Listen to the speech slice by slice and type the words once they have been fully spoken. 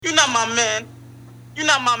You're not my man. You're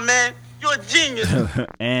not my man. You're a genius.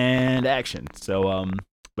 And action. So,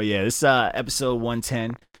 but yeah, this episode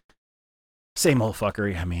 110. Same old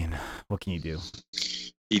fuckery. I mean, what can you do?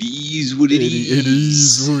 It is what it is. It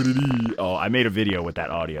is what it is. Oh, I made a video with that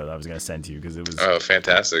audio that I was gonna send to you because it was. Oh,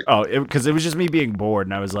 fantastic. Oh, because it was just me being bored,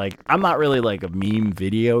 and I was like, I'm not really like a meme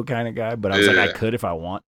video kind of guy, but I was like, I could if I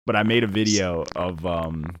want. But I made a video of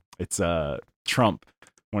it's Trump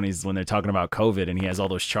when they're talking about COVID, and he has all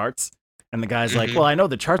those charts. And the guy's like, well, I know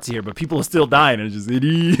the charts are here, but people are still dying. And it's just, it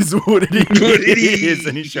is what it is.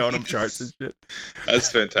 And he's showing them charts and shit. That's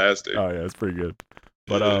fantastic. Oh, yeah, it's pretty good.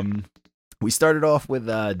 But we started off with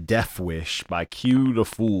Death Wish by Q the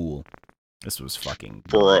Fool. This was fucking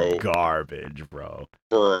garbage, bro.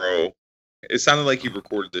 Bro. It sounded like you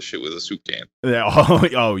recorded this shit with a soup can. Yeah,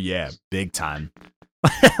 oh yeah, big time.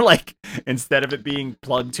 Like, instead of it being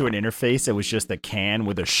plugged to an interface, it was just a can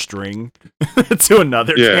with a string to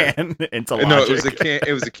another can into Logic. No,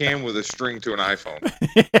 it was a can with a string to an iPhone.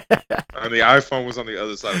 And the iPhone was on the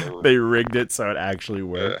other side of the room. They rigged it so it actually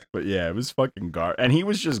worked. But yeah, it was fucking garbage. And he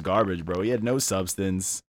was just garbage, bro. He had no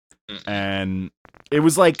substance. And it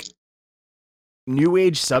was like new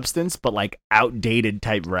age substance, but like outdated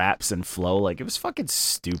type raps and flow. Like, it was fucking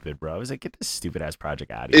stupid, bro. I was like, get this stupid ass project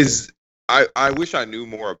out of here. I wish I knew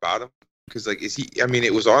more about him because, like, is he? I mean,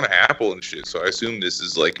 it was on Apple and shit, so I assume this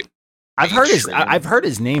is like. I've heard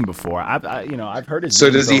his name before. I've heard his. So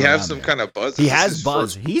name does he have some kind of buzz? He has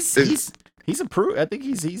buzz. He's approved. I think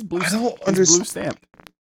he's blue. Blue stamp.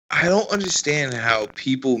 I don't understand how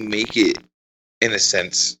people make it in a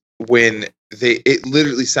sense when it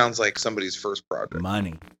literally sounds like somebody's first project.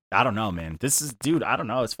 Money. I don't know, man. This is, dude. I don't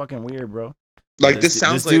know. It's fucking weird, bro. Like, this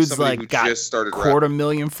sounds like somebody who just started quarter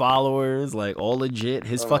million followers, like, all legit.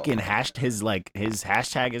 His fucking his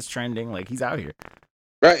hashtag is trending. Like, he's out here.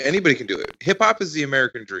 Right, anybody can do it. Hip hop is the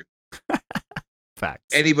American dream. Facts.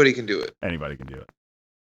 Anybody can do it. Anybody can do it.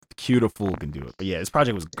 Q the Fool can do it. But yeah, this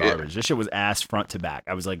project was garbage. Yeah. This shit was ass front to back.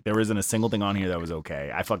 I was like, there isn't a single thing on here that was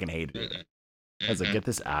okay. I fucking hated it. I was like, get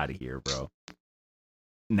this out of here, bro.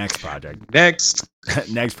 Next project.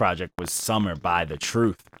 Next project was Summer by The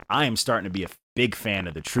Truth. I am starting to be a big fan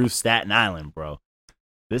of The Truth, Staten Island, bro.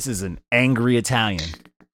 This is an angry Italian.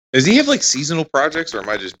 Does he have like seasonal projects, or am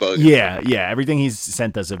I just bugging? Yeah. Everything he's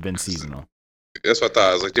sent us have been seasonal. That's what I thought.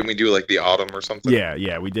 I was like, didn't we do like the autumn or something?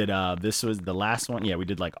 Yeah. We did. This was the last one. Yeah, we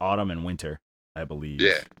did like autumn and winter, I believe.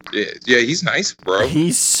 Yeah. He's nice, bro.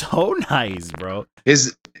 He's so nice, bro.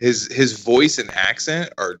 His voice and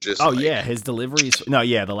accent are just. Oh, like, yeah, his delivery is. No,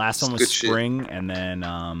 yeah, the last one was spring, shit. And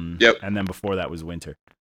then Yep. And then before that was winter.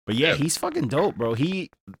 But yeah, he's fucking dope, bro. He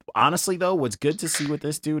honestly though, what's good to see with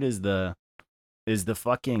this dude is the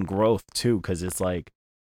fucking growth too, because it's like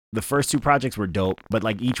the first two projects were dope, but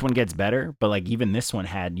like each one gets better. But like even this one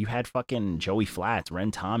you had fucking Joey Flats, Ren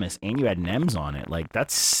Thomas, and you had Nems on it. Like,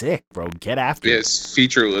 that's sick, bro. Get after it. His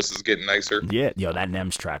feature list is getting nicer. Yeah, yo, that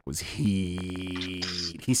Nems track was heat.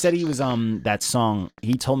 He said he was that song.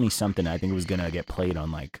 He told me something. I think it was gonna get played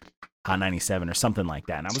on like Hot 97 or something like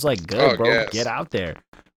that, and I was like, good, bro, yes. Get out there.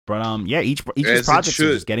 But yeah, each of his projects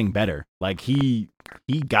is just getting better. Like he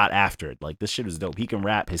got after it. Like, this shit is dope. He can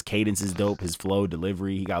rap. His cadence is dope. His flow,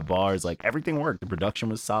 delivery. He got bars. Like, everything worked. The production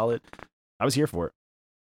was solid. I was here for it.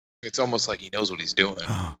 It's almost like he knows what he's doing.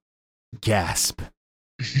 Gasp.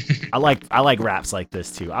 I like raps like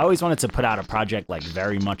this too. I always wanted to put out a project like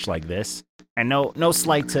very much like this. And no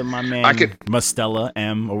slight to my man Mustella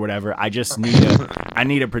M or whatever. I just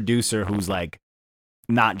need a producer who's like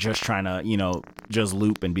not just trying to, just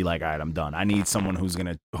loop and be like, all right, I'm done. I need someone who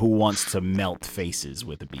wants to melt faces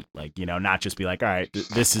with a beat. Like, not just be like, all right,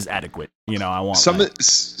 this is adequate. I want some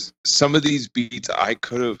of these beats I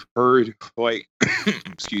could have heard, like,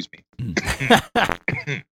 excuse me.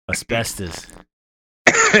 Asbestos.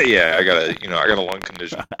 Yeah, I got a lung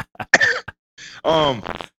condition.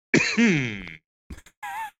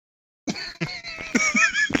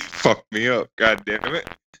 Fuck me up, god damn it.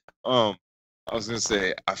 I was gonna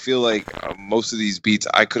say, I feel like most of these beats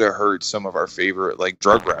I could have heard some of our favorite like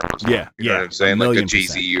drug rappers. Yeah, you know what I'm saying, like a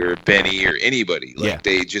Jay-Z or Benny or anybody. Like,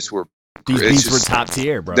 they just were. These beats were top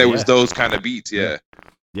tier, bro. There was those kind of beats, yeah.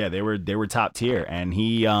 Yeah, they were top tier, and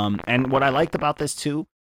he and what I liked about this too,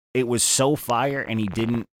 it was so fire, and he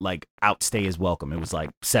didn't like outstay his welcome. It was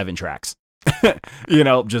like 7 tracks.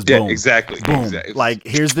 Just boom. Exactly. Boom. Exactly. Like,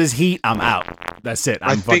 here's this heat, I'm out. That's it.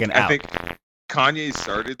 I'm fucking out. I think Kanye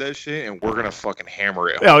started that shit, and we're gonna fucking hammer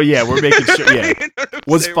it. Oh yeah, we're making sure. Yeah.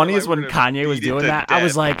 What's funny is when Kanye was doing that, I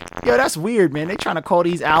was like, yo, that's weird, man. They trying to call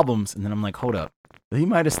these albums, and then I'm like, hold up. He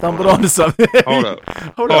might have stumbled onto something. Hold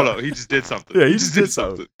up. He just did something. Yeah, he just did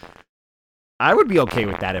something. I would be okay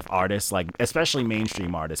with that if artists, like especially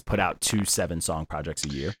mainstream artists, put out 2 7-song projects a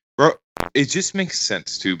year. Bro, it just makes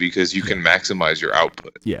sense too because you can maximize your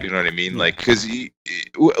output. Yeah. You know what I mean? Like, because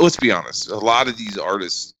let's be honest, a lot of these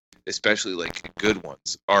artists, especially like good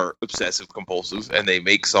ones, are obsessive compulsive, and they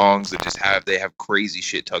make songs that just have crazy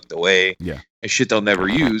shit tucked away. Yeah. And shit they'll never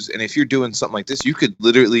use. And if you're doing something like this, you could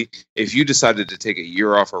literally, if you decided to take a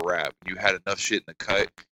year off of rap, you had enough shit in the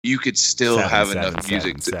cut, you could still have enough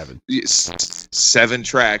music. 7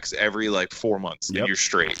 tracks every like 4 months, and you're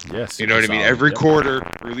straight. Yes. You know what I mean? Every quarter,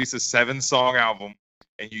 release a 7-song album,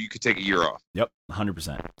 and you could take a year off. Yep,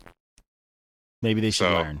 100%. Maybe they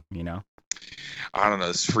should learn. You know. I don't know.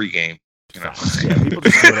 It's a free game. You know. Yeah, people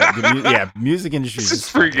just music industry is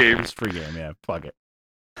just free game. It's free game. Yeah, fuck it.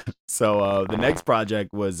 So the next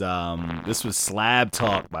project was this was Slab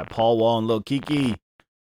Talk by Paul Wall and Lil Keke.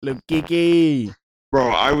 Lil Keke. Bro,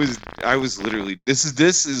 I was literally this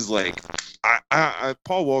is like I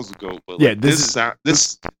Paul Wall's a goat, but like, this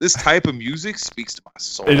type of music speaks to my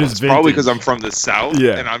soul. It's probably because I'm from the South,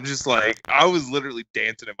 and I'm just like I was literally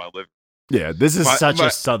dancing in my living room. Yeah, this is such a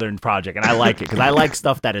Southern project, and I like it because I like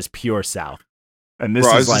stuff that is pure South. And this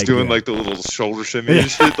I is was just doing like the little shoulder shimmy and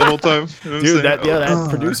shit the whole time. You know dude, that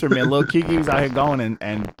producer, man, Lil Keke was out here going,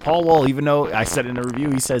 and Paul Wall, even though I said in the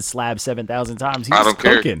review, he said Slab 7,000 times, he was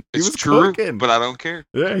cooking. He was cooking, but I don't care.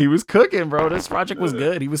 Yeah, he was cooking, bro. This project was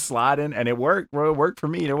good. He was sliding, and it worked, bro. It worked for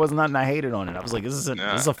me. There was nothing I hated on it. I was like, this is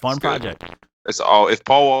a fun project. It's all. If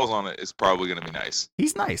Paul Wall's on it, it's probably gonna be nice.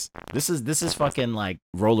 He's nice. This is fucking like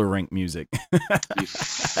roller rink music.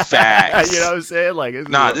 Facts. You know what I'm saying? Like,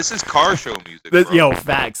 this is car show music. Yo,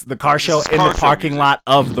 facts. The car show in the parking lot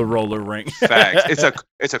of the roller rink. Facts.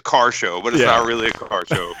 It's a car show, but it's not really a car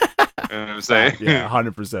show. You know what I'm saying? Yeah,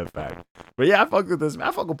 100% fact. But yeah, I fuck with this. Man.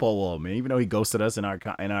 I fuck with Paul Wall, man. Even though he ghosted us in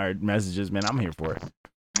our messages, man, I'm here for it.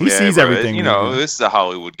 He sees everything. You know, this is a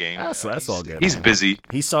Hollywood game. That's all good. He's busy.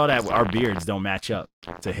 He saw that our beards don't match up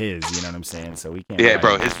to his. You know what I'm saying? So we can't. Yeah,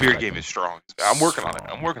 bro. His beard game is strong. I'm working on it.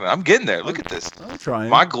 I'm getting there. Look at this. I'm trying.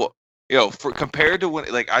 Compared to when,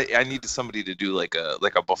 like, I needed somebody to do like a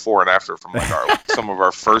before and after from like some of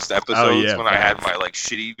our first episodes when I had my like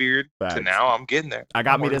shitty beard to now. I'm getting there. I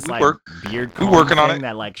got me this beard comb working on it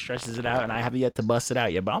that like stretches it out, and I haven't yet to bust it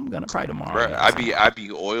out yet, but I'm gonna try tomorrow. Bro, I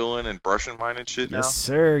be oiling and brushing mine and shit now. Yes,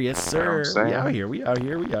 sir. Yes, sir. We out here. We out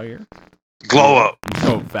here. Glow up.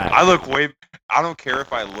 Oh, fact. I look I don't care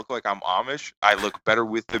if I look like I'm Amish. I look better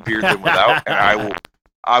with the beard than without, and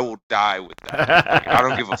I will die with that. Like, I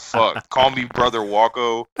don't give a fuck. Call me Brother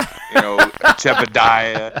Walko,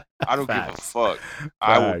 Jebediah. I don't give a fuck.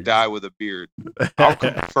 I will die with a beard.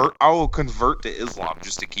 I will convert to Islam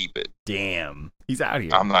just to keep it. Damn. He's out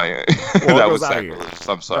here. I'm not even. That was sacrilegious.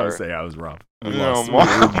 I'm sorry. I would say I was rough.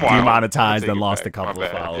 Demonetized and lost a couple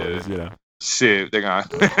of followers, you know. Shit, they're gonna.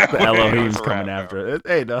 The Elohim's coming after it.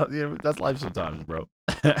 Hey, that's life sometimes, bro.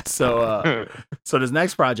 So this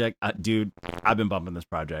next project, dude, I've been bumping this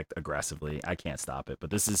project aggressively. I can't stop it. But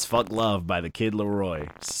this is "Fuck Love" by the Kid Laroi.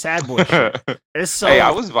 Sad boy shit. It's so. Hey, I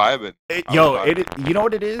was vibing. You know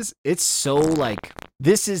what it is? It's so like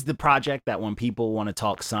this is the project that when people want to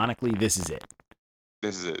talk sonically, this is it.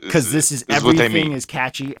 This is it. Because this is everything is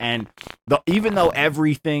catchy, and even though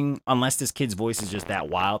everything, unless this kid's voice is just that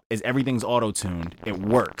wild, everything's auto-tuned, it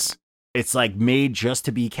works. It's like made just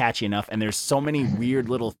to be catchy enough, and there's so many weird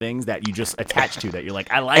little things that you just attach to that you're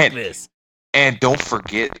like, I like this. And don't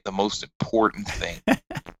forget the most important thing.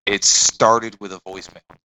 It started with a voicemail.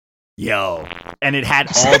 Yo, and it had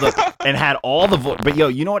all the but yo,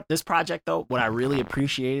 you know what? This project though, what I really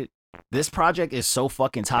appreciated. This project is so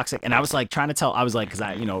fucking toxic, and I was like trying to tell. I was like, because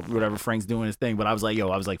whatever Frank's doing his thing, but I was like,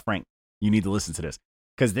 Frank, you need to listen to this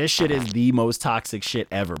because this shit is the most toxic shit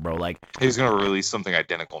ever, bro. Like he's gonna release something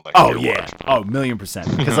identical next year. Oh yeah,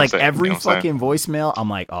 $1,000,000%. Because like every fucking voicemail, I'm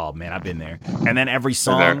like, oh man, I've been there. And then every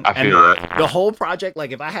song, and the whole project,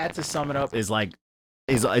 like if I had to sum it up, is one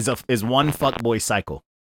fuckboy cycle.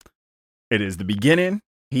 It is the beginning.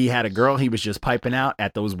 He had a girl he was just piping out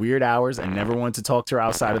at those weird hours and never wanted to talk to her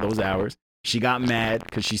outside of those hours. She got mad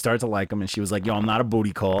because she started to like him and she was like, yo, I'm not a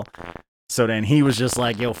booty call. So then he was just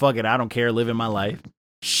like, yo, fuck it. I don't care. Living my life.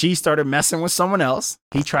 She started messing with someone else.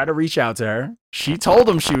 He tried to reach out to her. She told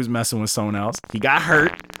him she was messing with someone else. He got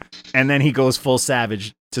hurt. And then he goes full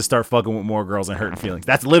savage to start fucking with more girls and hurting feelings.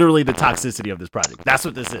 That's literally the toxicity of this project. That's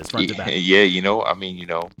what this is, front to back.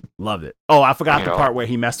 Yeah, Loved it. Oh, I forgot the part where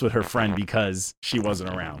he messed with her friend because she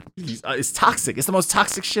wasn't around. It's toxic. It's the most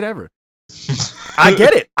toxic shit ever. I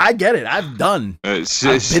get it. I've done.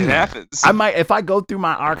 Shit happens. I might, if I go through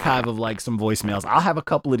my archive of like some voicemails, I'll have a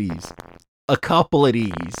couple of these. I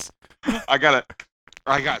gotta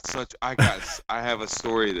I have a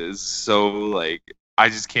story that is so like I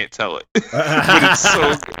just can't tell it. But it's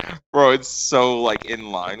so bro, it's so like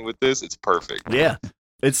in line with this. It's perfect. Yeah.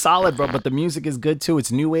 It's solid, bro, but the music is good too.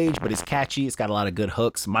 It's new age, but it's catchy. It's got a lot of good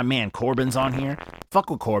hooks. My man Corbin's on here.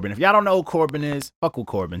 Fuck with Corbin. If y'all don't know who Corbin is, fuck with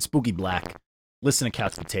Corbin. Spooky Black. Listen to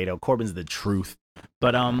Couch Potato. Corbin's the truth.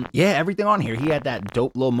 But yeah, everything on here. He had that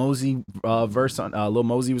dope Lil Mosey verse on Lil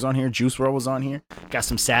Mosey was on here. Juice WRLD was on here. Got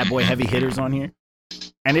some sad boy heavy hitters on here.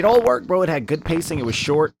 And it all worked, bro. It had good pacing. It was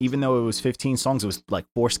short, even though it was 15 songs. It was like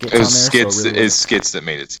 4 skits on there. It's skits that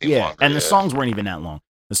made it seem longer. And the songs weren't even that long.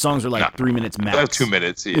 The songs were like 3 minutes max. 2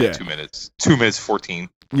 minutes. Yeah, 2 minutes. 2 minutes 14.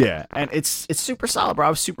 Yeah, and it's super solid, bro. I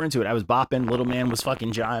was super into it. I was bopping. Little man was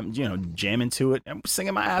fucking jamming to it and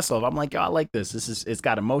singing my ass off. I'm like, yo, I like this. It's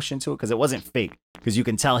got emotion to it because it wasn't fake. Because you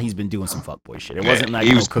can tell he's been doing some fuckboy shit. It wasn't like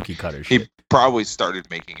no cookie cutter shit. He probably started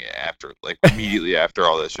making it after, like immediately after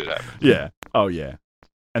all that shit happened. Yeah. Oh yeah.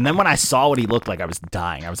 And then when I saw what he looked like, I was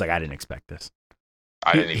dying. I was like, I didn't expect this.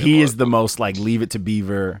 He is the most like Leave It to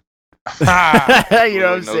Beaver. You know what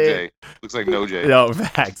I'm saying? Looks like No J. Yo,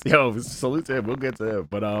 facts. Yo, salute to him. We'll get to him.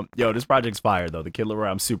 But yo, this project's fire though. The Kid LAROI,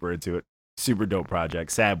 I'm super into it. Super dope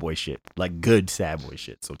project. Sad boy shit. Like good sad boy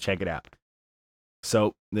shit. So check it out.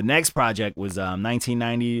 So the next project was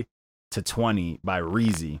 1990 to 20 by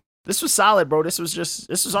Reezy. This was solid, bro. This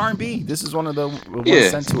was R&B. This is one of the ones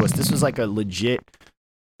sent to us. This was like a legit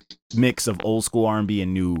mix of old school R&B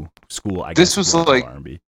and new school. I guess this was like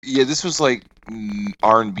R&B. Yeah, this was like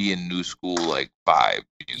R&B and new school like vibe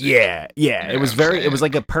music. Yeah. It was it was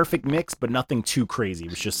like a perfect mix, but nothing too crazy.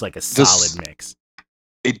 It was just like a solid mix.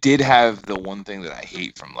 It did have the one thing that I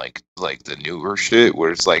hate from like the newer shit,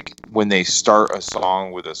 where it's like when they start a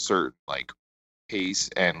song with a certain like pace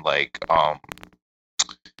and like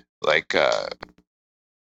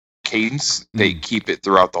cadence, they keep it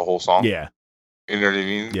throughout the whole song. Yeah. You know what I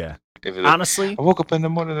mean? Yeah. Honestly, I woke up in the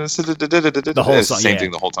morning and the whole song, same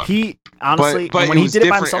thing the whole time. He honestly, but when he did it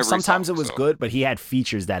by himself, sometimes it was good, but he had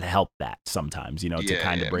features that helped that sometimes, to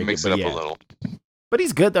kind of break mix it up a little. But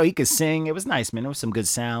he's good though. He could sing. It was nice, man. It was some good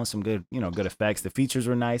sounds, some good, good effects. The features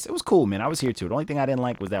were nice. It was cool, man. I was here too. The only thing I didn't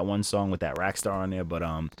like was that one song with that Rack Star on there. But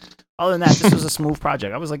other than that, this was a smooth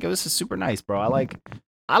project. I was like, this is super nice, bro.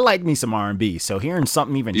 I like me some R&B. So hearing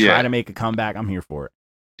something even try to make a comeback, I'm here for it.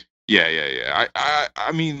 Yeah.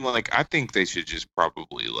 I mean, like, I think they should just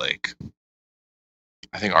probably like.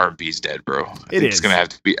 I think R&B's dead, bro. I think it's gonna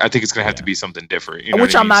have to be something different.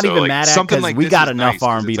 Which I'm not even mad at because we got enough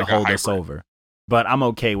R&B to hold us over. But I'm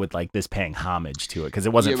okay with like this paying homage to it because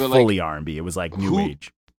it wasn't fully R&B. It was like new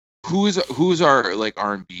age. Who's our like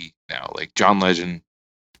R&B now? Like John Legend.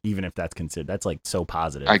 Even if that's considered, that's like so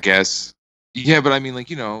positive. I guess. Yeah, but I mean, like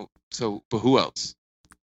but who else?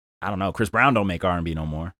 I don't know. Chris Brown don't make R&B no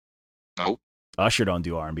more. Nope. Usher don't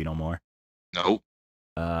do R&B no more. Nope.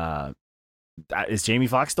 Is Jamie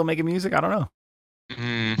Foxx still making music? I don't know.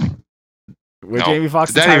 No. Jamie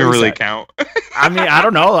Foxx does that even really count? I mean, I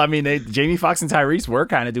don't know. I mean, Jamie Foxx and Tyrese were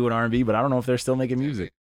kind of doing R&B, but I don't know if they're still making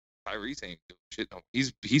music. Tyrese ain't doing shit. No.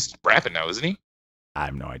 He's rapping now, isn't he? I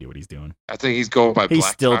have no idea what he's doing. I think he's going by. He's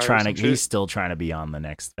still trying to be on the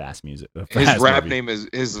next Fast music. His rap name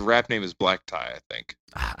is Black Tie, I think.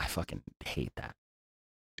 I fucking hate that.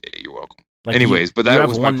 Yeah, you're welcome. Like anyways, but that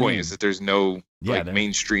was my point. Is that there's no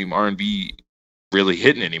mainstream R&B really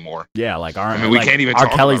hitting anymore. Yeah, like we can't even talk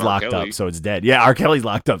R. Kelly's about locked up, so it's dead. Yeah, R. Kelly's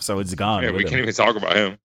locked up, so it's gone. Yeah, we can't even talk about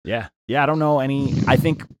him. Yeah, I don't know any. I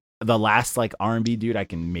think the last like R&B dude I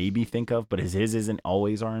can maybe think of, but his isn't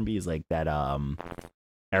always R&B. Is like that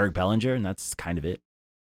Eric Bellinger, and that's kind of it.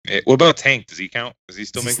 What about Tank? Does he count? Is he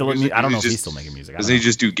still making music? I don't know if he's still making music. Doesn't he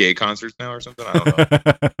just do gay concerts now or something? I don't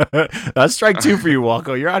know. That's strike 2 for you,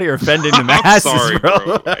 Walko. You're out here offending the masses, sorry,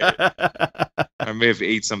 bro. I may have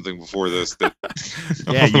ate something before this.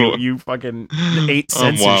 Yeah, you fucking ate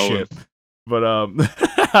censorship. But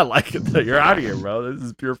I like it that you're out of here, bro. This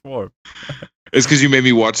is pure form. It's because you made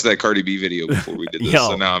me watch that Cardi B video before we did this,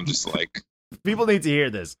 so now I'm just like. People need to hear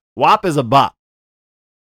this. WAP is a bop.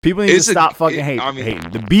 People need to stop fucking hating.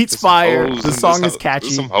 The beat's fire. The song is catchy.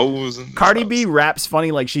 Some hoes and Cardi B raps funny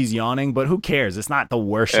like she's yawning, but who cares? It's not the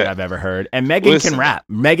worst shit I've ever heard. And Megan can rap.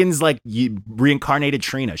 Megan's like reincarnated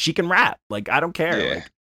Trina. She can rap. Like, I don't care.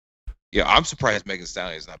 Yeah, I'm surprised Megan Thee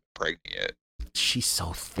Stallion's not pregnant yet. She's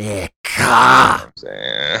so thick. You know what I'm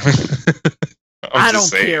saying? I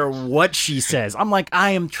don't care what she says. I'm like, I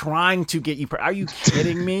am trying to get you. Are you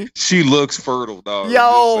kidding me? She looks fertile, dog.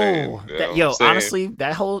 Honestly,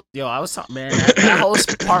 that whole I was talking, man. That whole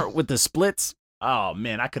part with the splits. Oh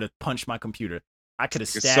man, I could have punched my computer. I could have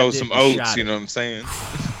stabbed some oats. You know what I'm saying?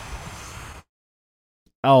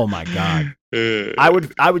 Oh my god. I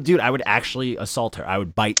would, dude. I would actually assault her. I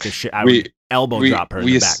would bite the shit. I would elbow drop her in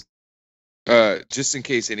the back. Just in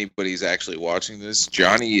case anybody's actually watching this,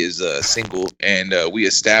 Johnny is single, and we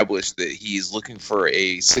established that he's looking for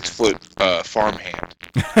a 6-foot farmhand.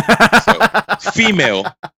 So, female.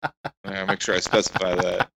 I'll make sure I specify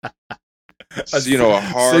that. So, a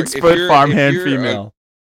hard 6-foot farmhand female.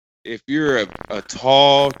 If you're a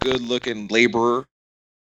tall, good-looking laborer,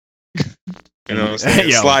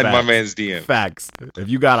 slide my man's DM. Facts. If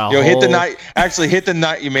you got a hit the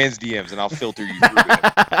night your man's DMs, and I'll filter you through them.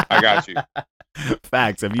 I got you.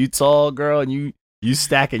 Facts. If you tall girl and you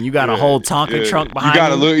stacking, you got a whole Tonka trunk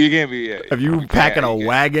behind you. You can't be. If you packing a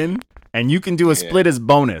wagon, and you can do a split as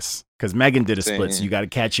bonus, because Megan did a split, so you got to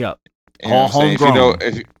catch up. All homegrown.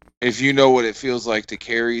 If you know what it feels like to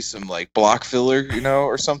carry some like block filler,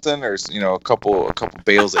 or something, or a couple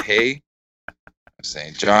bales of hay. I'm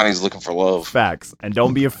saying Johnny's looking for love. Facts. And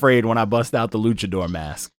don't be afraid when I bust out the luchador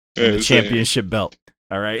mask and the championship belt.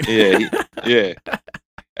 All right. Yeah.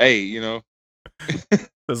 Hey,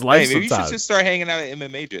 There's life maybe sometimes. You should just start hanging out at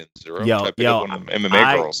MMA gyms. Yo,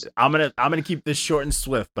 MMA girls. I'm gonna keep this short and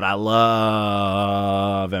swift, but I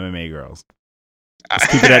love MMA girls. Let's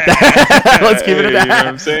keep it at that. Let's keep it at that. You know what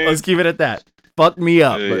I'm saying? Let's keep it at that. Fuck me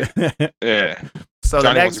up. Yeah. So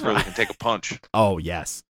Johnny the next girl can take a punch. Oh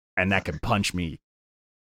yes, and that can punch me.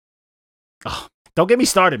 Oh, don't get me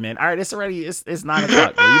started, man. All right, it's 9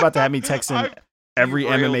 o'clock. You about to have me texting every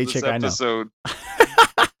MMA chick episode. I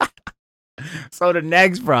know. So the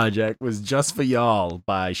next project was Just For Y'all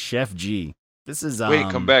by Chef G. This is Wait,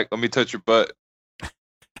 come back. Let me touch your butt.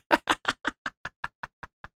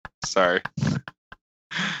 Sorry.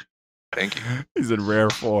 Thank you. He's in rare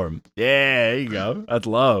form. Yeah, there you go. That's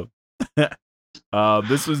love.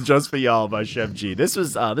 This was Just For Y'all by Chef G. This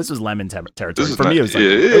was lemon territory. For me, it was like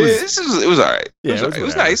it was all right. Yeah, it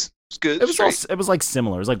was nice. It was good. It was like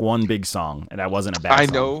similar. It was like one big song, and that wasn't a bad song.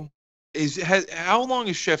 I know. How long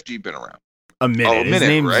has Chef G been around? A minute. Oh, a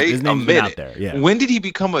minute, right? His name's been out there. Yeah. When did he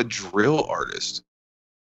become a drill artist?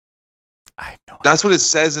 I have no idea. That's what it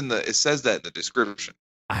says it says that in the description.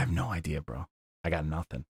 I have no idea, bro. I got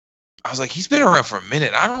nothing. I was like, he's been around for a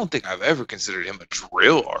minute. I don't think I've ever considered him a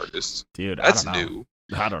drill artist. Dude, that's new.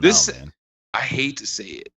 I don't know, man. I hate to say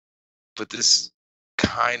it, but this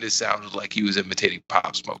kind of sounded like he was imitating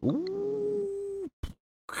Pop Smoke. Ooh.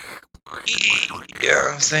 You know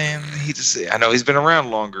what I'm saying? I know he's been around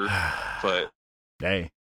longer, but hey, you know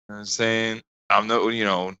what I'm saying? I'm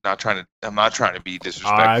not trying to be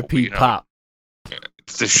disrespectful. R.I.P. Pop.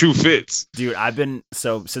 The shoe fits. Dude,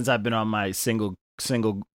 since I've been on my single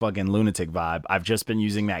fucking lunatic vibe, I've just been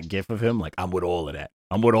using that gif of him like I'm with all of that.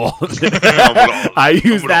 I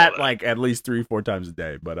use that like at least 3-4 times a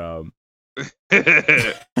day, but I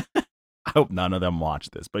hope none of them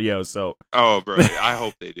watch this. But so oh bro, I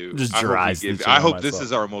hope they do. Just I hope this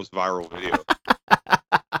is our most viral video.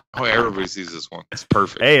 Oh, everybody sees this one. It's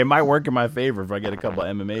perfect. Hey, it might work in my favor if I get a couple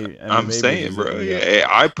MMA. I'm saying, bro. Yeah, hey,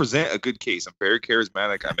 I present a good case. I'm very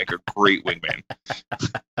charismatic. I make a great wingman.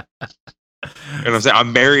 And I'm saying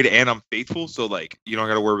I'm married and I'm faithful, so like you don't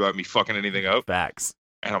got to worry about me fucking anything up. Facts.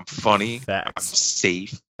 And I'm funny. Facts. I'm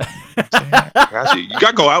safe. I got you. You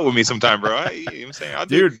gotta go out with me sometime, bro. You know what I'm saying?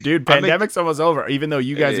 Dude, pandemic's almost over. Even though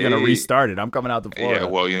you guys are gonna restart it, I'm coming out to Florida. Yeah,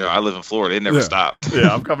 well, I live in Florida. It never stopped.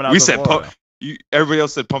 Yeah, I'm coming out. We said Florida. Everybody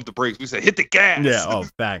else said pump the brakes. We said hit the gas. Yeah. Oh,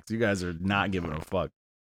 facts. You guys are not giving a fuck.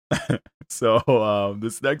 So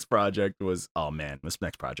this next project was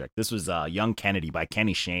This was Young Kennedy by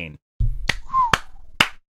Kenny Shane.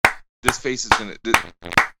 This face is gonna.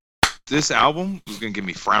 This album is gonna give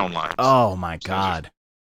me frown lines. Oh my god,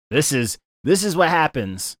 this is what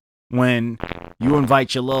happens when you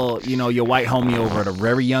invite your little, your white homie over at a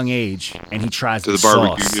very young age, and he tries the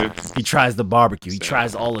sauce. Barbecue, yeah. He tries the barbecue. He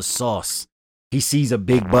tries all the sauce. He sees a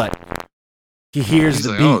big butt. He hears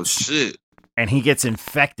the beats. Oh shit! And he gets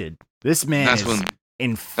infected. This man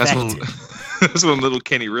infected. That's when little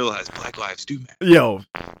Kenny realized Black lives do matter. Yo,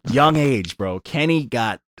 young age, bro. Kenny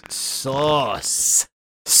got sauce.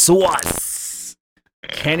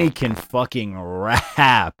 Kenny can fucking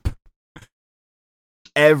rap.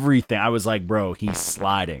 Everything. I was like, bro, he's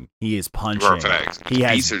sliding. He is punching. He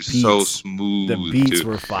has beats are so smooth. The beats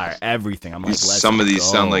were fire. Everything. I'm like, some of these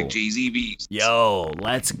sound like Jay-Z beats. Yo,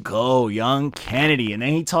 let's go, Young Kennedy. And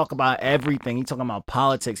then he talk about everything. He talking about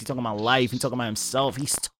politics. He talking about life. He talking about himself.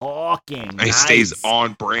 He's talking. And he stays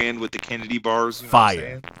on brand with the Kennedy bars.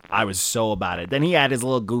 Fire. I was so about it. Then he had his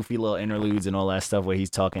little goofy little interludes and all that stuff where he's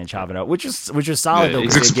talking and chopping up, which was solid. Yeah, though.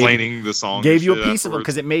 He's explaining the song. Gave you a piece of it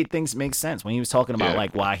because it made things make sense when he was talking about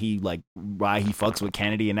like why he fucks with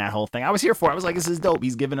Kennedy and that whole thing. I was here for it. I was like, this is dope.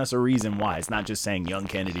 He's giving us a reason why. It's not just saying young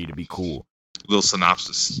Kennedy to be cool. Little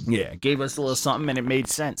synopsis. Yeah, gave us a little something and it made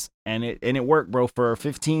sense. And it worked, bro, for a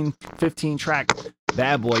 15 track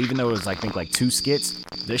Bad Boy, even though it was I think like 2 skits.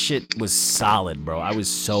 This shit was solid, bro. I was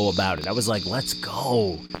so about it. I was like, let's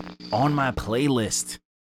go. On my playlist.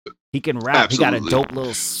 He can rap. Absolutely. He got a dope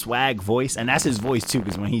little swag voice, and that's his voice too.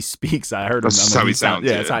 Because when he speaks, I heard him. That's how he sounds.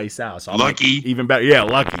 Yeah, that's how he sounds. So Lucky, like, even better. Yeah,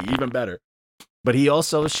 Lucky, even better. But he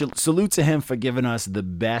also salute to him for giving us the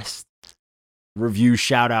best review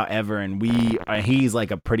shout out ever. And he's got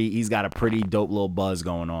a pretty dope little buzz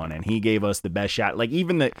going on, and he gave us the best shout. Like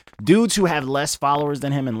even the dudes who have less followers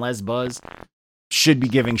than him and less buzz should be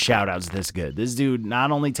giving shout outs this good. This dude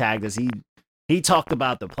not only tagged us, he talked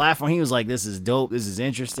about the platform. He was like, this is dope. This is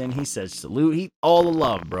interesting. He said salute. All the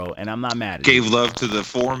love, bro. And I'm not mad at Gave love to the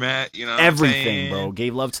format, you know what everything, bro.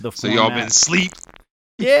 Gave love to the format. So y'all been asleep?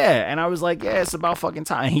 Yeah. And I was like, yeah, it's about fucking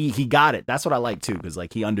time. He got it. That's what I like too. Because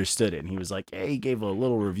like he understood it. And he was like, yeah, he gave a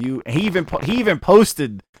little review. And he even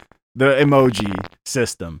posted the emoji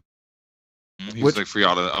system. He's like, for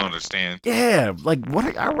y'all to understand. Yeah. Like,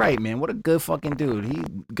 all right, man. What a good fucking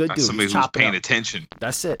dude. Good dude. Somebody who's paying attention.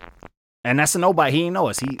 That's it. And that's a nobody. He didn't know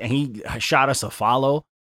us. He shot us a follow.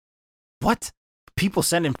 What? People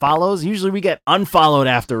sending follows? Usually we get unfollowed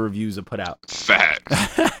after reviews are put out. Fat.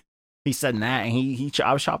 He said that, and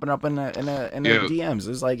I was chopping up in the DMs. It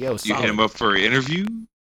was like, yo, solid. You hit him up for an interview?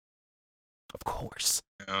 Of course.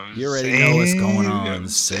 You already know what's going on,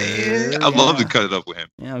 sir. I'd love to cut it up with him.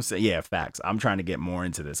 You know what I'm saying? Yeah, facts. I'm trying to get more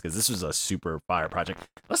into this because this was a super fire project.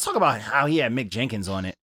 Let's talk about how he had Mick Jenkins on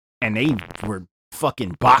it, and they were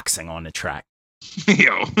fucking boxing on the track.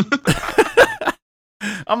 Yo.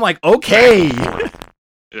 I'm like, okay.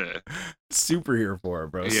 Yeah. Super here for it,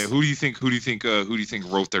 bro. Yeah, who do you think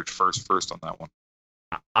wrote their first on that one?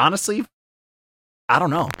 Honestly, I don't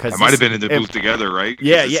know. It might have been in the booth together, right?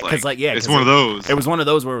 Yeah, because it's one of those. It was one of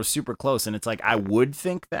those where it was super close, and it's like I would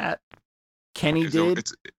think that Kenny did,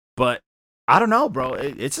 but I don't know, bro.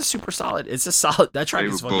 It's a super solid. It's a solid. That track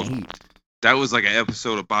is fucking heat. That was like an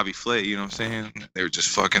episode of Bobby Flay, you know what I'm saying? They were just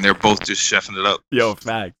fucking, they're both just chefing it up. Yo,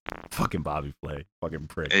 fact. Fucking Bobby Flay. Fucking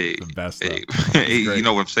prick. Hey, the best. Hey, you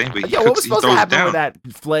know what I'm saying? But what was supposed to happen with that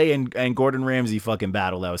Flay and Gordon Ramsay fucking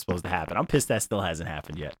battle that was supposed to happen? I'm pissed that still hasn't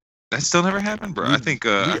happened yet. That still never happened, bro. I think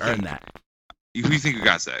earned that. Who do you think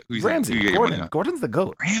got that? Ramsay. Gordon's the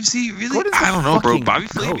GOAT. Ramsay? Really? I don't know, bro. Bobby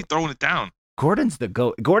Flay be throwing it down. Gordon's the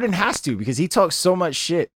GOAT. Gordon has to because he talks so much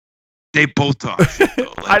shit. They both talk shit,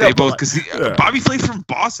 though. Like, because Bobby Flay from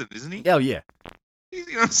Boston, isn't he? Oh, yeah. You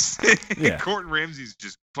know what I'm saying? Yeah. Gordon Ramsay's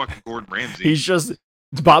just fucking Gordon Ramsay. He's just,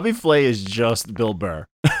 Bobby Flay is just Bill Burr.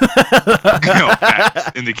 In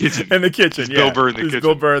the kitchen. In the kitchen, yeah. Bill Burr in the kitchen.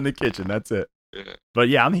 Bill Burr in the kitchen, that's it. Yeah. But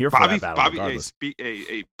yeah, I'm here for that battle regardless. Bring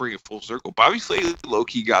it full circle. Bobby Flay,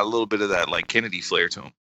 low-key, got a little bit of that like Kennedy flair to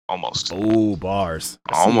him. Almost. Oh, bars.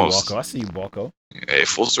 I see you, Walko. Hey,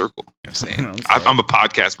 full circle. You know what I'm saying? I'm a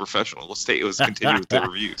podcast professional. Let's continue with the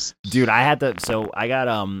reviews. Dude, I had to. So I got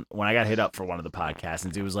when I got hit up for one of the podcasts,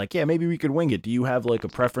 and dude was like, "Yeah, maybe we could wing it. Do you have like a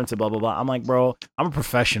preference?" And blah blah blah. I'm like, bro, I'm a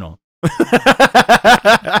professional.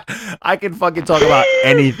 I can fucking talk about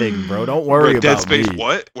anything, bro. Don't worry about Dead Space, me.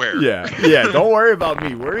 What? Where? Yeah. Don't worry about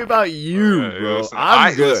me. Worry about you, bro. Listen,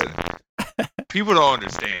 I'm good. People don't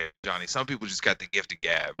understand, Johnny. Some people just got the gift of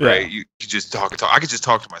gab, right? You just talk. I could just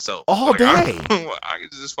talk to myself all day. I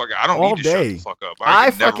could just fucking. I don't all need to day. shut the fuck up. I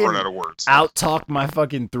never run out of words. Out-talk my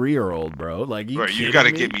fucking 3-year-old, bro. Like you got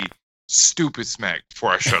to get me stupid smack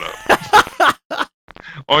before I shut up.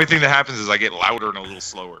 Only thing that happens is I get louder and a little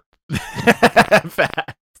slower.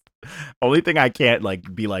 Fast. Only thing I can't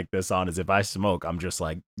like be like this on is if I smoke, I'm just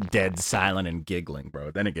like dead silent and giggling,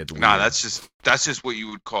 bro. Then it gets weird. Nah, that's just what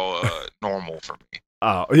you would call normal for me.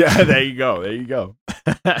 Oh yeah, there you go.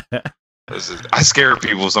 I scare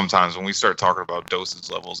people sometimes when we start talking about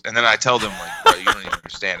dosage levels, and then I tell them like, bro, you don't even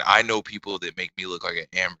understand. I know people that make me look like an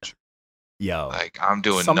amateur. Yo, like I'm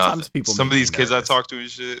doing sometimes nothing. Some of these kids I talk to and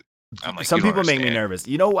shit. I'm like, some people make me nervous.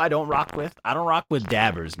 You know who I don't rock with? I don't rock with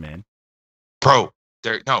dabbers, man. Bro,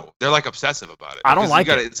 they're like obsessive about it. I don't like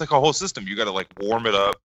it. It's like a whole system. You got to like warm it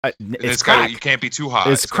up. It's crack. You can't be too hot.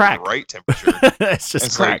 It's crack. The right temperature. It's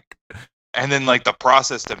just crack. Like, and then like the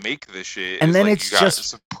process to make this shit. And then like, it's just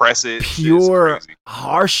suppress it. Pure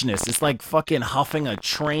harshness. It's like fucking huffing a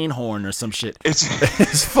train horn or some shit.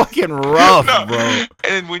 It's fucking rough, bro.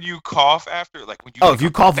 And when you cough after, like when you if you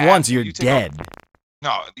cough once, you're dead.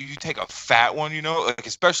 No, you take a fat one, you know, like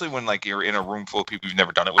especially when like you're in a room full of people you've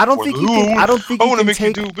never done it with. I don't think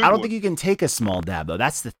you can take a small dab though.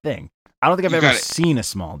 That's the thing. I don't think I've ever seen a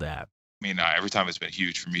small dab. mean, every time it's been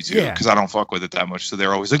huge for me too, because I don't fuck with it that much. So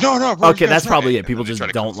they're always like, no, bro. Okay, that's probably it. People just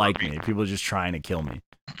don't like me. People are just trying to kill me.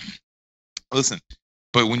 Listen,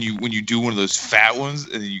 but when you do one of those fat ones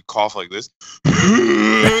and you cough like this,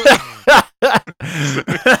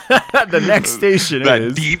 the next station that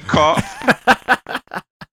is deep cough.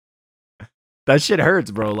 That shit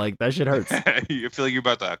hurts, bro. Like, that shit hurts. You feel like you're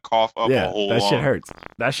about to cough up a whole that shit hurts.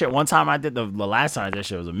 That shit, one time I did the last time I did that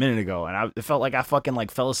shit was a minute ago, and it felt like I fucking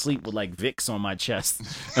like fell asleep with like Vicks on my chest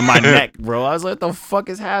and my neck, bro. I was like, what the fuck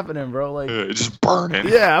is happening, bro? Like, it's just burning.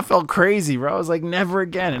 Yeah, I felt crazy, bro. I was like, never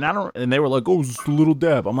again. And they were like, oh, it's just a little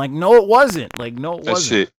dab. I'm like, no, it wasn't. Like, no, it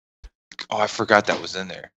wasn't. Shit. Oh, I forgot that was in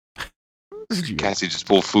there. Cassie just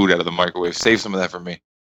pulled food out of the microwave. Save some of that for me.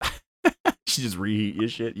 She just reheat your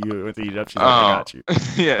shit. You went to eat it up. She's like, I got you.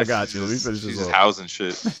 Yeah, I got you. At least she's just housing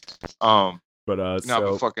shit. But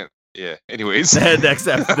fucking yeah. Anyways,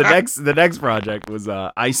 the next project was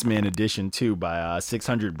Iceman Edition 2 by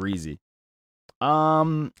 600 Breezy.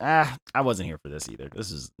 I wasn't here for this either.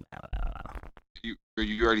 This is I don't know.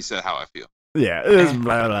 You already said how I feel. Yeah, this is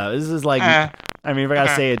blah, blah. This is like I mean, if I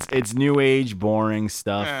gotta say it's new age, boring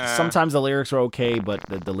stuff. Sometimes the lyrics were okay, but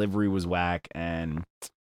the delivery was whack and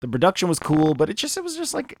the production was cool, but it was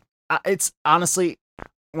just like, it's honestly,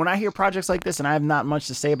 when I hear projects like this and I have not much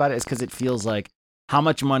to say about it, it's because it feels like, how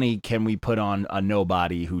much money can we put on a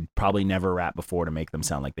nobody who probably never rapped before to make them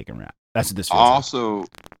sound like they can rap? That's what this feels like.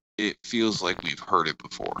 It feels like we've heard it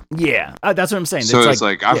before. Yeah, that's what I'm saying. So it's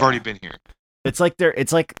like I've already been here. It's like they're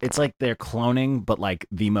cloning, but like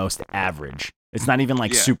the most average. It's not even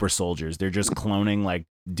like super soldiers. They're just cloning like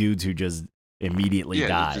dudes who just immediately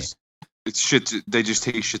die. It's shit. They just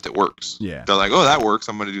take shit that works. Yeah. They're like, oh, that works.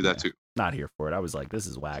 I'm gonna do that too. Not here for it. I was like, this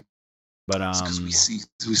is whack. But because we see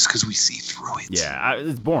through it. Yeah,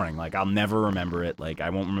 it's boring. Like, I'll never remember it. Like,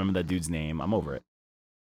 I won't remember that dude's name. I'm over it.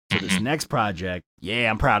 So this next project,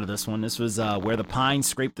 I'm proud of this one. This was Where the Pines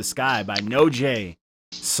Scrape the Sky by No J.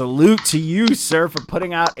 Salute to you, sir, for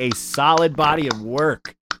putting out a solid body of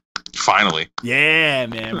work. Finally. Yeah,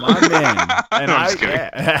 man, my man. And I'm just kidding.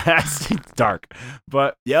 It's dark.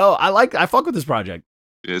 But I fuck with this project.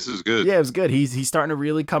 Yeah, this is good. Yeah, it was good. He's starting to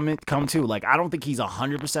really come to. Like, I don't think he's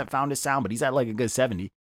 100% found his sound, but he's at like a good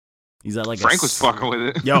 70. He's at like Frank was fucking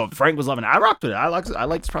with it. Yo, Frank was loving it. I rocked with it. I like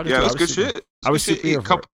this project. Yeah, it was good shit. I was super here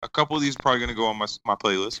for it. A couple of these are probably gonna go on my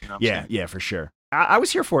playlist. You know what I'm saying? Yeah, for sure. I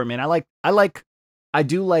was here for it, man. I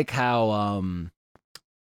do like how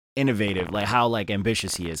innovative, like how like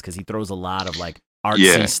ambitious he is, because he throws a lot of like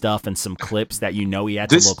artsy stuff and some clips that he had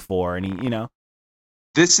to look for, and he.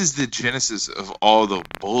 This is the genesis of all the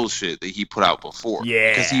bullshit that he put out before. Yeah,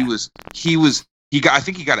 because I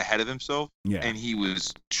think he got ahead of himself. Yeah, and he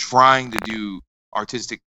was trying to do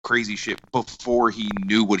artistic crazy shit before he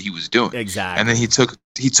knew what he was doing. Exactly, and then he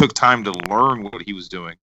took time to learn what he was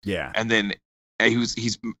doing. Yeah, and then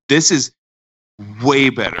this is way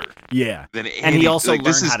better. Yeah, and he also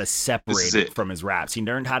learned how to separate it from his raps. He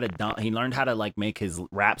learned how to like make his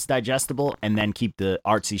raps digestible and then keep the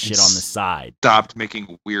artsy shit on the side. Stopped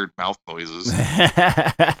making weird mouth noises.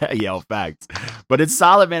 Yo, facts. But it's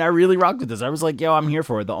solid, man. I really rocked with this. I was like, yo, I'm here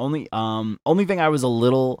for it. The only thing I was a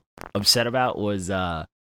little upset about was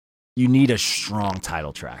you need a strong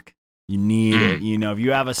title track. You need it. If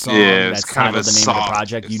you have a song that's kind of the name of the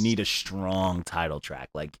project, you need a strong title track.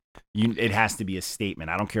 Like, it has to be a statement.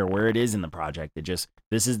 I don't care where it is in the project.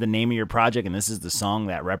 This is the name of your project, and this is the song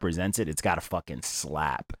that represents it. It's got to fucking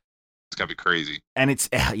slap. It's got to be crazy. And it's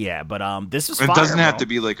but this is. It doesn't have to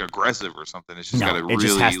be like aggressive or something. It's just got to really. It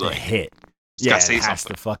just has to hit. It has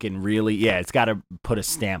to fucking really. Yeah, it's got to put a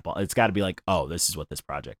stamp on. It's got to be like, oh, this is what this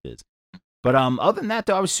project is. But other than that,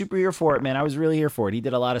 though, I was super here for it, man. I was really here for it. He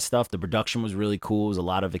did a lot of stuff. The production was really cool. It was a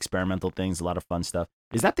lot of experimental things, a lot of fun stuff.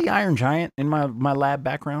 Is that the Iron Giant in my lab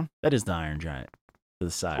background? That is the Iron Giant to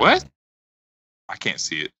the side. What? I can't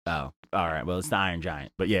see it. Oh, all right. Well, it's the Iron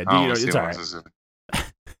Giant. But yeah, it's all right.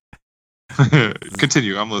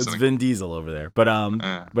 Continue. I'm listening. It's Vin Diesel over there. But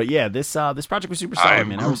yeah, this project was super solid,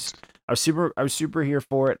 man. I was super here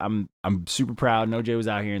for it. I'm super proud. No J was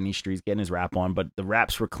out here in these streets getting his rap on, but the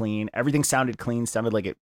raps were clean. Everything sounded clean. Sounded like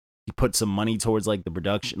he put some money towards like the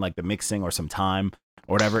production, like the mixing or some time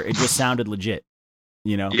or whatever. It just sounded legit,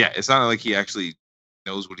 Yeah, it's not like he actually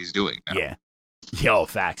knows what he's doing now. Yeah. Yo,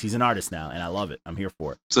 facts. He's an artist now, and I love it. I'm here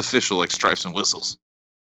for it. It's official, like Stripes and Whistles.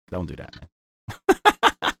 Don't do that, man.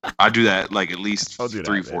 I do that like at least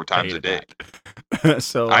 3-4 times a day.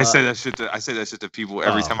 So I say that shit to people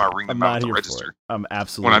every time I ring them out to register. I'm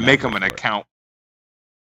absolutely when I make them an account.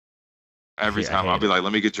 Every time I'll be like,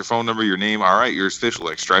 let me get your phone number, your name. All right, you're official,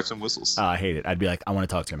 like Stripes and Whistles. I hate it. I'd be like, I want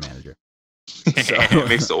to talk to your manager. So, it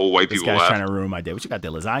makes the old white people laugh. This guy's trying to ruin my day. What you got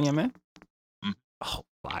there, lasagna, man? Oh,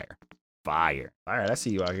 fire. All right, I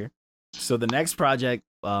see you out here. So the next project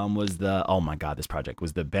was the, oh my God, this project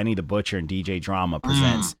was the Benny the Butcher and DJ Drama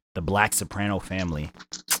presents the Black Soprano Family.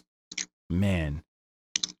 Man,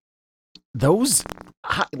 those,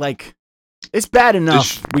 like, it's bad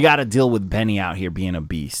enough we got to deal with Benny out here being a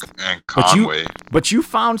beast. And Conway. But you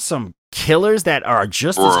found some killers that are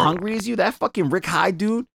just as hungry as you. That fucking Rick Hyde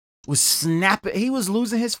dude was snapping. He was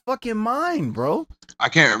losing his fucking mind, bro. I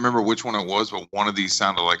can't remember which one it was, but one of these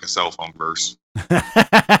sounded like a cell phone verse.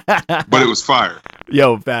 But it was fire.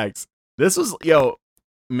 Yo, facts. This was,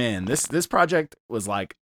 man, this project was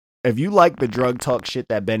like, if you like the drug talk shit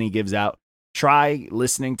that Benny gives out, try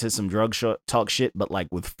listening to some drug talk shit, but like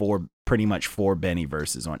with pretty much four Benny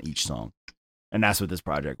verses on each song. And that's what this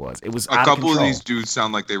project was. It was a couple of these dudes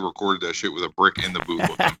sound like they recorded that shit with a brick in the boot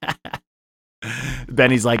with them.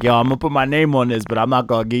 Benny's like, yo, I'm gonna put my name on this, but I'm not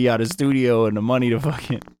gonna give y'all the studio and the money to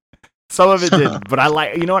fucking. Some of it did, but I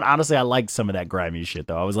like, you know what? Honestly, I liked some of that grimy shit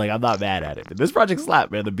though. I was like, I'm not mad at it. This project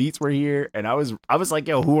slapped, man. The beats were here, and I was like,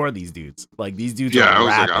 yo, who are these dudes? Like these dudes. Yeah, are I was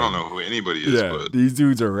rapping. like, I don't know who anybody is. Yeah, but these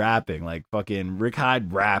dudes are rapping. Like fucking Rick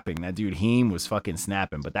Hyde rapping. That dude Heem was fucking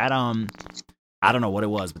snapping. But that I don't know what it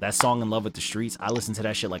was, but that song "In Love with the Streets," I listened to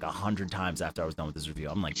that shit like 100 times after I was done with this review.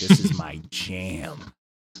 I'm like, this is my jam.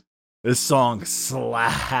 This song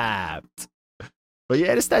slapped. But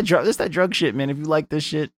yeah, this that drug shit, man. If you like this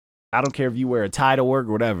shit, I don't care if you wear a tie to work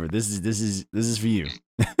or whatever. This is for you.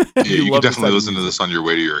 Yeah, you can definitely listen to this on your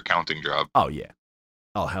way to your accounting job. Oh yeah.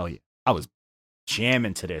 Oh hell yeah. I was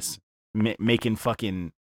jamming to this, making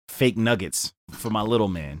fucking fake nuggets for my little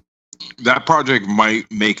man. That project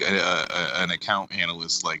might make an account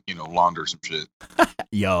analyst launder some shit.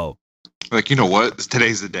 Yo. Like, you know what?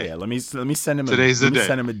 Today's the day. Yeah, let me send him. Today's the day.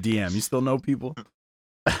 Send him a DM. You still know people?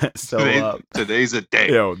 So today's the day.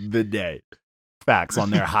 Yo, the day. Facts on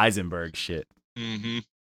their Heisenberg shit. Mm-hmm.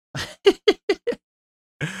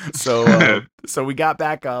 So we got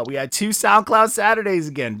back. We had 2 SoundCloud Saturdays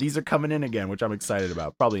again. These are coming in again, which I'm excited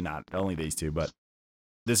about. Probably not only these 2, but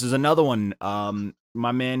this is another one.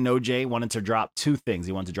 My man No J wanted to drop 2 things.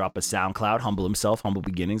 He wanted to drop a SoundCloud, humble himself, humble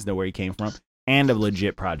beginnings, know where he came from, and a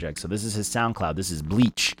legit project. So this is his SoundCloud. This is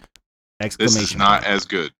Bleach! Exclamation. This is not as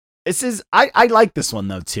good. This is I like this one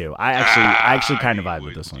though too. I actually kind of vibe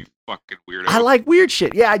with this one. Fucking weirdo. I like weird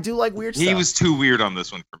shit. Yeah, I do like weird stuff. He was too weird on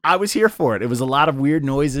this one for me. I was here for it. It was a lot of weird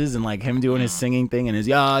noises and like him doing his singing thing and his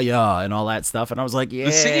yeah and all that stuff. And I was like, yeah.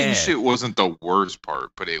 The singing shit wasn't the worst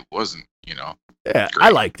part, but it wasn't, Yeah, great. I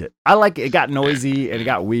liked it. I like it. It got noisy and it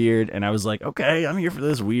got weird, and I was like, okay, I'm here for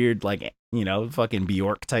this weird, like, fucking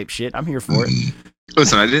Bjork type shit. I'm here for it.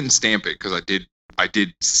 Listen, I didn't stamp it because I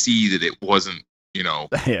did see that it wasn't.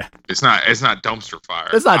 Yeah, it's not dumpster fire.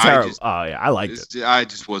 It's not terrible. I liked it. I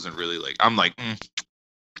just wasn't really like. I'm like,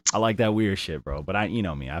 I like that weird shit, bro. But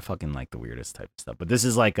me, I fucking like the weirdest type of stuff. But this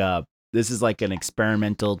is like an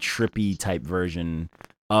experimental, trippy type version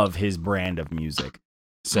of his brand of music.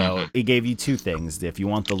 So it gave you 2 things. If you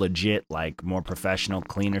want the legit, like more professional,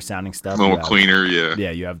 cleaner sounding stuff, cleaner, yeah.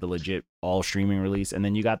 Yeah, you have the legit all streaming release, and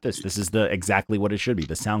then you got this. This is the exactly what it should be,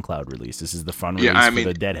 the SoundCloud release. This is the fun release for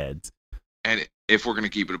the deadheads. And if we're gonna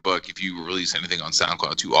keep it a buck, if you release anything on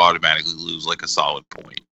SoundCloud, you automatically lose like a solid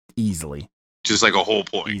point. Easily. Just like a whole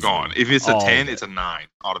point gone. If it's a 10, it's a 9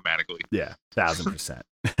 automatically. Yeah, 1,000%.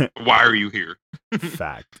 Why are you here?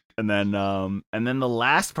 Fact. And then the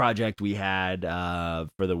last project we had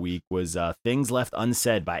for the week was Things Left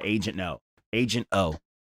Unsaid by Agent O.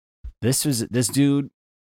 This dude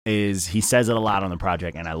he says it a lot on the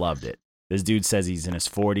project, and I loved it. This dude says he's in his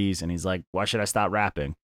 40s, and he's like, why should I stop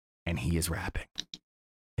rapping? And he is rapping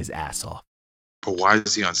his ass off. But why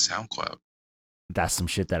is he on SoundCloud? That's some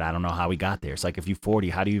shit that I don't know how he got there. It's like, if you're 40,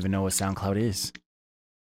 how do you even know what SoundCloud is?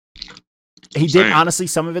 He did, honestly,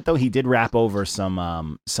 some of it though, he did rap over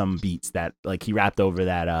some beats that, like, he rapped over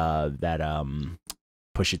that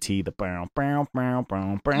Pusha T, the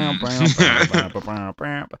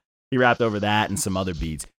he rapped over that and some other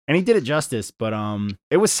beats, and he did it justice. But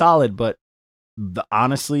it was solid. But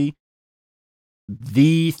honestly,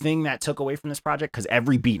 the thing that took away from this project, because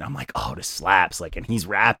every beat I'm like, oh, this slaps, like, and he's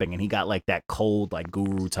rapping and he got like that cold, like,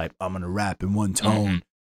 guru type, I'm gonna rap in one tone,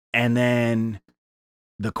 and then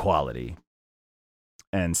the quality.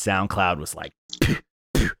 And SoundCloud was like,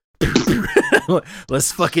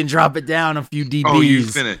 let's fucking drop it down a few dBs. Oh,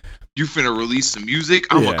 you finna release some music?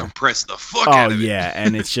 I'm gonna compress the fuck out of it. Oh yeah,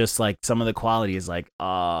 and it's just like some of the quality is like,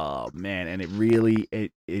 oh man, and it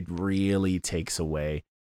really takes away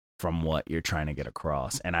from what you're trying to get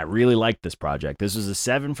across. And I really liked this project. This was a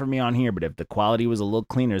 7 for me on here, but if the quality was a little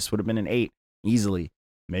cleaner, this would have been an 8 easily.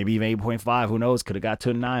 Maybe even 8.5. Who knows? Could have got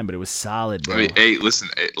to a 9, but it was solid, bro. Hey, listen,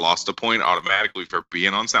 it lost a point automatically for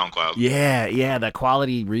being on SoundCloud. Yeah. That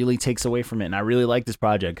quality really takes away from it. And I really like this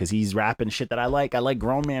project because he's rapping shit that I like. I like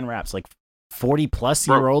grown man raps, like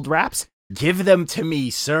 40-plus-year-old raps. Give them to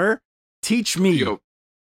me, sir. Teach me. Yo,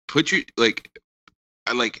 I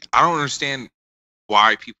don't understand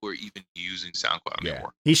why people are even using SoundCloud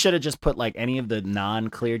anymore. He should have just put like any of the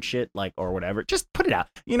non-cleared shit, like, or whatever. Just put it out.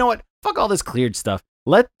 You know what? Fuck all this cleared stuff.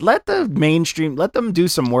 Let the mainstream, let them do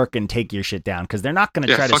some work and take your shit down, because they're not going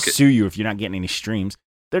to try to sue you if you're not getting any streams.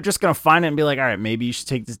 They're just going to find it and be like, all right, maybe you should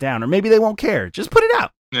take this down, or maybe they won't care. Just put it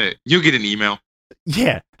out. Hey, you'll get an email.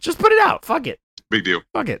 Yeah, just put it out. Fuck it. Big deal.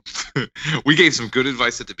 Fuck it. We gave some good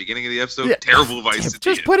advice at the beginning of the episode. Yeah. Terrible advice.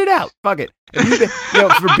 Just put it out. Fuck it.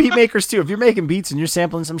 For beat makers too, if you're making beats and you're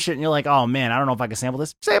sampling some shit and you're like, oh man, I don't know if I can sample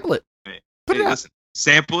this, sample it. Put it out. Listen,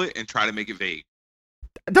 sample it and try to make it vague.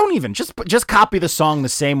 Don't even just copy the song the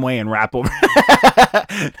same way and rap over.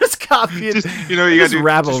 Just copy it. You gotta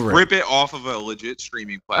rap over. Rip it off of a legit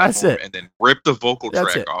streaming platform. That's it. And then rip the vocal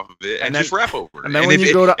track off of it and just rap over it. And then when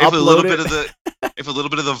you go to upload it, if a little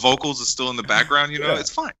bit of the vocals is still in the background,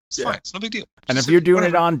 it's fine. It's fine. It's no big deal. And if you're doing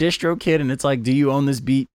it on DistroKid and it's like, do you own this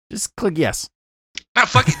beat? Just click yes. Now,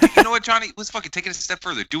 you know what, Johnny? Let's fucking take it a step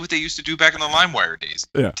further. Do what they used to do back in the LimeWire days.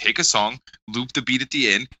 Yeah. Take a song, loop the beat at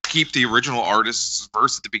the end, keep the original artist's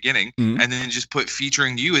verse at the beginning, and then just put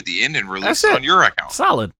featuring you at the end and release it on your account.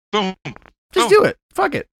 Solid. Boom. Just do it.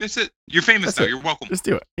 Fuck it. That's it. You're famous now. You're welcome. Just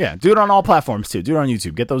do it. Yeah. Do it on all platforms too. Do it on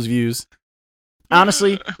YouTube. Get those views.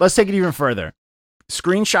 Honestly, let's take it even further.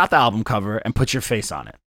 Screenshot the album cover and put your face on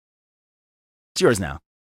it. It's yours now.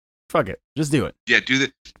 Fuck it. Just do it. Yeah, do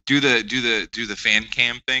the fan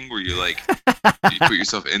cam thing where you like you put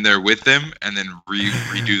yourself in there with them and then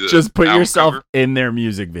redo the just put yourself cover. In their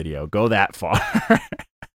music video. Go that far.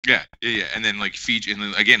 Yeah. And then like feature and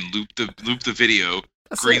then again loop the video,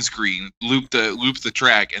 that's green screen, loop the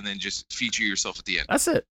track and then just feature yourself at the end. That's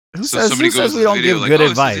it. Who says we don't give good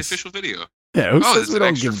advice? This is the official video. Yeah, who says we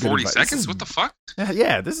don't give good 40 advice? seconds? What the fuck?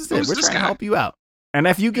 Yeah, this is it. We're trying to help you out. And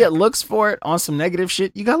if you get looks for it on some negative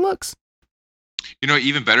shit, you got looks. You know,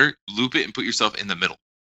 even better, loop it and put yourself in the middle.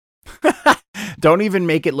 Don't even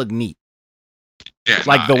make it look neat. Yeah,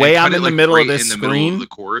 like the way I'm in the middle of this screen,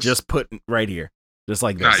 just put right here. Just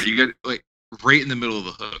like this. You got like right in the middle of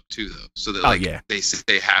the hook too, though. So that they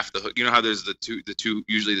say half the hook. You know how there's the two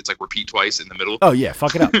usually it's like repeat twice in the middle? Oh yeah,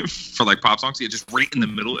 fuck it up. For like pop songs, yeah, just right in the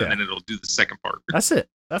middle and then it'll do the second part. That's it.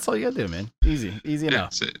 That's all you gotta do, man. Easy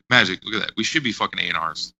enough. That's it. Magic. Look at that. We should be fucking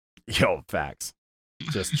A&Rs. Yo, facts.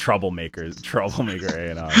 Just troublemaker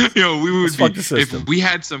A&Rs. Yo, we would be if we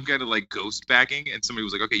had some kind of like ghost backing and somebody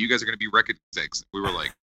was like, okay, you guys are gonna be record execs. We were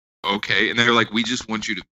like, okay, and they're like, we just want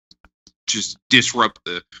you to just disrupt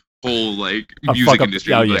the whole like music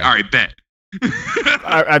industry. Oh, yeah. Like, all right, bet.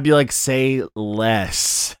 I'd be like, say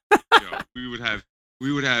less. We would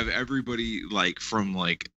have everybody like from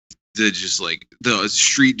like the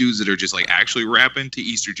street dudes that are just like actually rapping to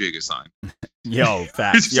Easter Jigga sign. Yo,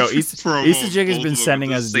 facts. Yo, Easter Jigga's been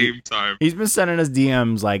sending us He's been sending us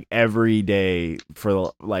DMs like every day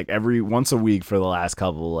for like once a week for the last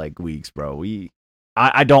couple like weeks, bro.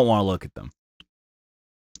 I don't want to look at them.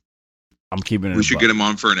 I'm keeping it. We should get him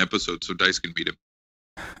on for an episode so Dice can beat him.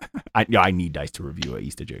 I need Dice to review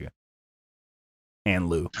Easter Jigga. And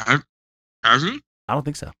Lou. Has he? I don't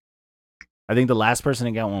think so. I think the last person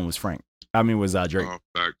to get one was Frank. Was Drake. Oh,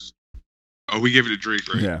 facts. Oh, we gave it to Drake,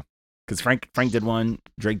 right? Yeah. Because Frank did one,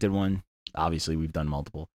 Drake did one. Obviously, we've done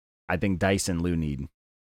multiple. I think Dice and Lou need.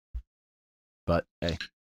 But hey.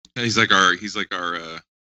 He's like our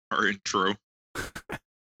intro.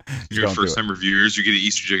 Your first time reviewers, you get an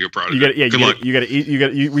Easter Jigga product.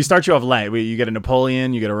 We start you off light. You get a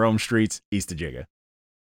Napoleon, you get a Rome Streets, Easter Jigga.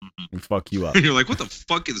 We fuck you up. You're like, what the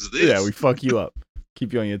fuck is this? Yeah, we fuck you up.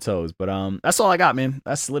 Keep you on your toes. But that's all I got, man.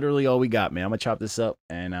 That's literally all we got, man. I'm gonna chop this up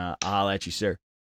and I'll holler at you, sir.